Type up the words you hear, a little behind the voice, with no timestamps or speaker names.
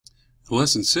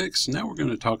Lesson 6, now we're going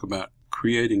to talk about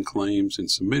creating claims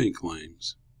and submitting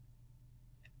claims.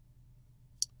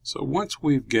 So once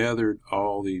we've gathered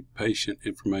all the patient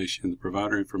information, the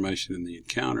provider information, and the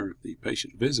encounter, the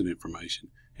patient visit information,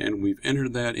 and we've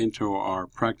entered that into our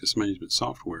practice management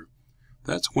software,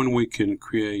 that's when we can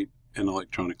create an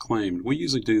electronic claim. We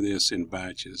usually do this in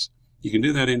batches. You can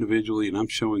do that individually, and I'm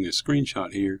showing a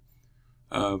screenshot here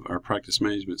of our practice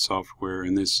management software,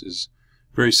 and this is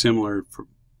very similar for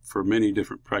many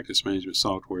different practice management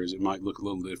softwares. It might look a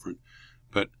little different,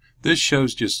 but this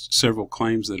shows just several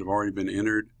claims that have already been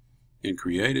entered and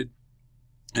created.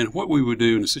 And what we would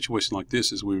do in a situation like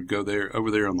this is we would go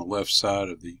over there on the left side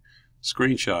of the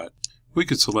screenshot. We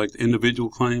could select individual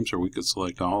claims, or we could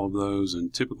select all of those,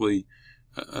 and typically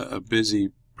a busy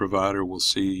provider will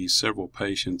see several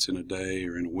patients in a day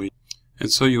or in a week.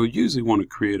 And so you'll usually want to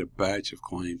create a batch of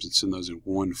claims and send those in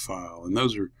one file, and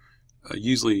those are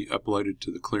usually uploaded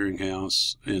to the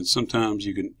clearinghouse, and sometimes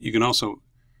you can also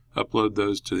upload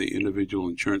those to the individual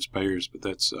insurance payers, but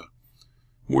that's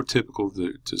more typical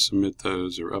to submit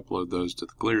those or upload those to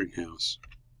the clearinghouse.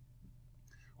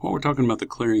 While we're talking about the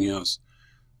clearinghouse,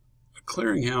 a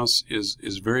clearinghouse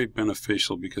is very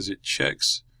beneficial because it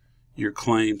checks your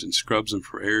claims and scrubs them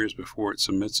for errors before it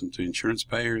submits them to insurance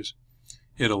payers.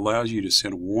 It allows you to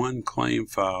send one claim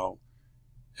file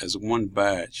as one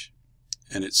batch,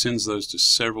 and it sends those to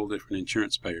several different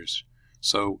insurance payers.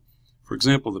 So, for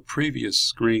example, the previous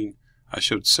screen I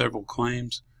showed several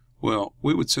claims. Well,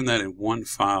 we would send that in one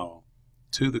file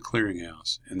to the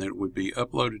clearinghouse, and then it would be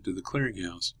uploaded to the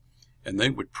clearinghouse, and they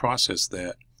would process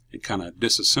that and kind of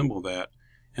disassemble that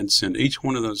and send each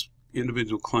one of those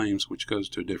individual claims, which goes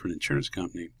to a different insurance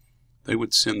company. They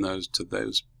would send those to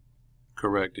those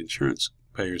correct insurance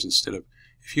payers instead of,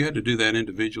 if you had to do that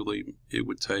individually, it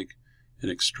would take an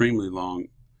extremely long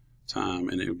time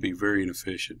and it would be very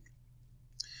inefficient.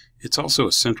 It's also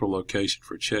a central location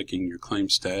for checking your claim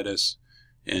status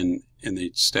and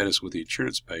the status with the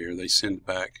insurance payer. They send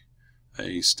back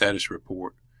a status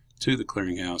report to the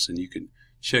clearinghouse, and you can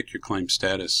check your claim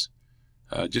status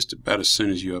just about as soon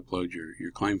as you upload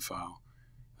your claim file,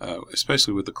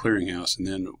 especially with the clearinghouse. And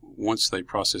then once they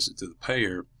process it to the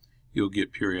payer, you'll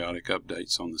get periodic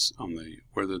updates on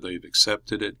whether they've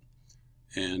accepted it,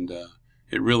 and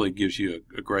it really gives you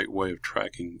a great way of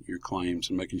tracking your claims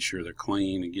and making sure they're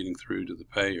clean and getting through to the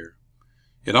payer.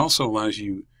 It also allows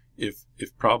you, if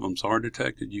problems are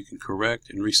detected, you can correct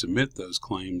and resubmit those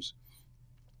claims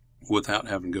without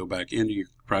having to go back into your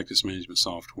practice management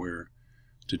software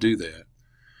to do that.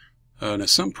 Now,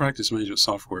 some practice management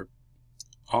software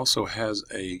also has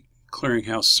a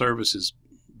clearinghouse services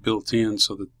built in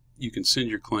so that you can send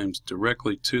your claims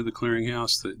directly to the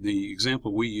clearinghouse. The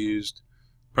example we used,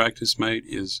 PracticeMate,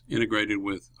 is integrated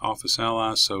with Office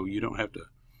Ally, so you don't have to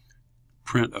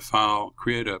print a file,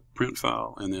 create a print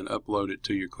file, and then upload it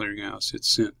to your clearinghouse.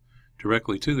 It's sent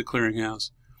directly to the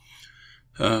clearinghouse.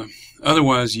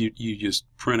 Otherwise, you just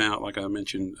print out, like I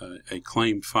mentioned, a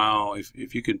claim file.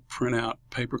 If you can print out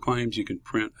paper claims, you can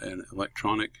print an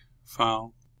electronic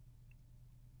file.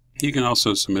 You can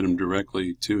also submit them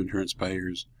directly to insurance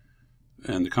payers,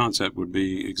 and the concept would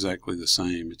be exactly the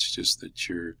same. It's just that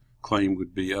your claim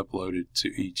would be uploaded to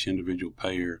each individual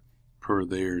payer per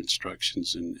their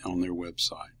instructions and on their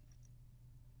website.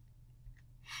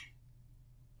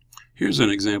 Here's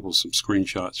an example, some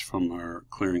screenshots from our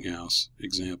clearinghouse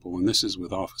example, and this is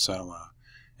with Office Ally.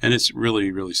 And it's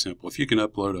really, really simple. If you can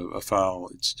upload a file,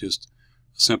 it's just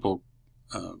simple.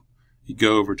 You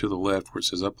go over to the left where it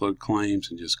says Upload Claims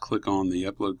and just click on the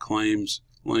Upload Claims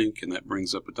link, and that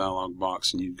brings up a dialog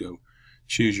box, and you go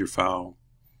choose your file,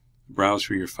 browse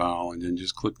for your file, and then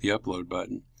just click the Upload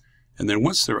button. And then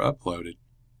once they're uploaded,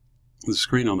 the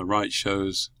screen on the right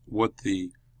shows what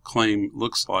the claim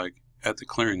looks like at the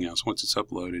clearinghouse once it's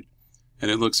uploaded,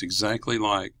 and it looks exactly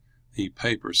like the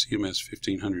paper CMS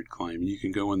 1500 claim. You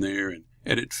can go in there and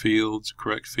edit fields,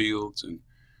 correct fields, and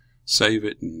save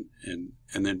it, and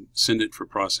then send it for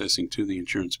processing to the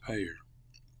insurance payer.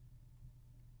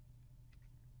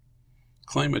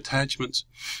 Claim attachments.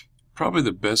 Probably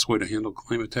the best way to handle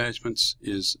claim attachments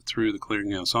is through the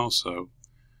clearinghouse also.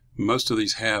 Most of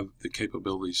these have the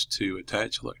capabilities to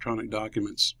attach electronic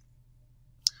documents,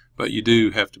 but you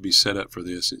do have to be set up for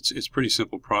this. It's a pretty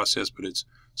simple process, but it's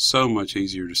so much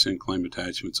easier to send claim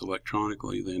attachments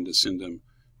electronically than to send them,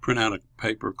 print out a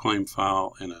paper claim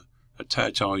file and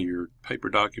attach all your paper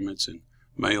documents and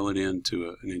mail it in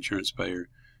to an insurance payer.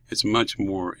 It's much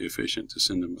more efficient to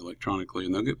send them electronically,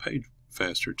 and they'll get paid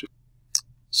faster too.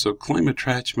 So claim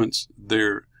attachments,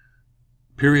 they're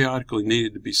periodically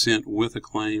needed to be sent with a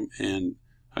claim, and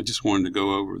I just wanted to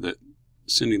go over that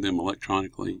sending them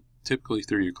electronically, typically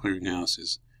through your clearinghouse,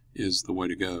 is the way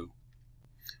to go.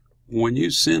 When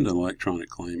you send an electronic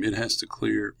claim, it has to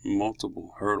clear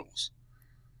multiple hurdles.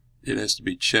 It has to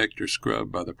be checked or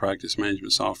scrubbed by the practice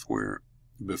management software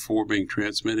before being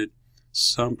transmitted.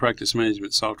 Some practice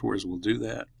management softwares will do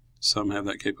that. Some have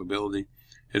that capability.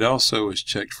 It also is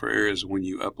checked for errors when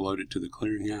you upload it to the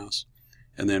clearinghouse.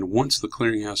 And then once the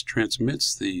clearinghouse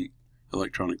transmits the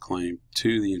electronic claim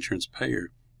to the insurance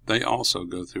payer, they also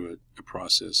go through a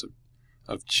process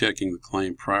of checking the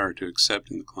claim prior to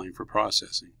accepting the claim for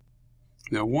processing.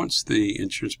 Now, once the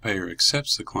insurance payer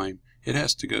accepts the claim, it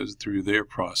has to go through their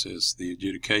process, the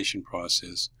adjudication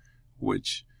process,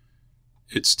 which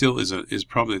it still is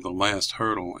probably the last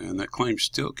hurdle, and that claim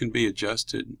still can be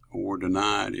adjusted or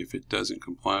denied if it doesn't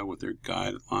comply with their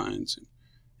guidelines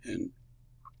and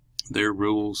their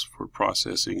rules for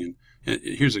processing. And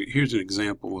here's an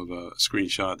example of a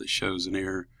screenshot that shows an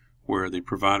error where the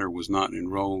provider was not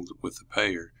enrolled with the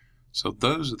payer. So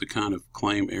those are the kind of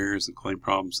claim errors, the claim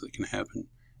problems that can happen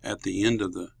at the end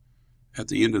of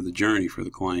the journey for the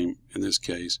claim. In this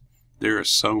case, there are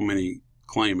so many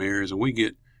claim errors, and we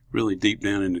get really deep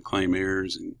down into claim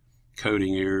errors and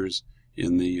coding errors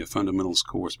in the fundamentals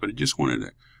course. But I just wanted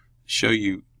to show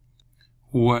you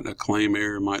what a claim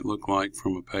error might look like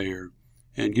from a payer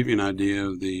and give you an idea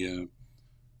of the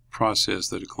process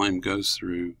that a claim goes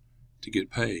through to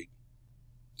get paid.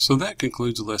 So that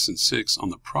concludes Lesson 6 on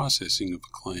the processing of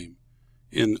a claim.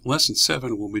 In Lesson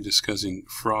 7, we'll be discussing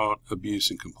fraud,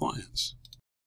 abuse, and compliance.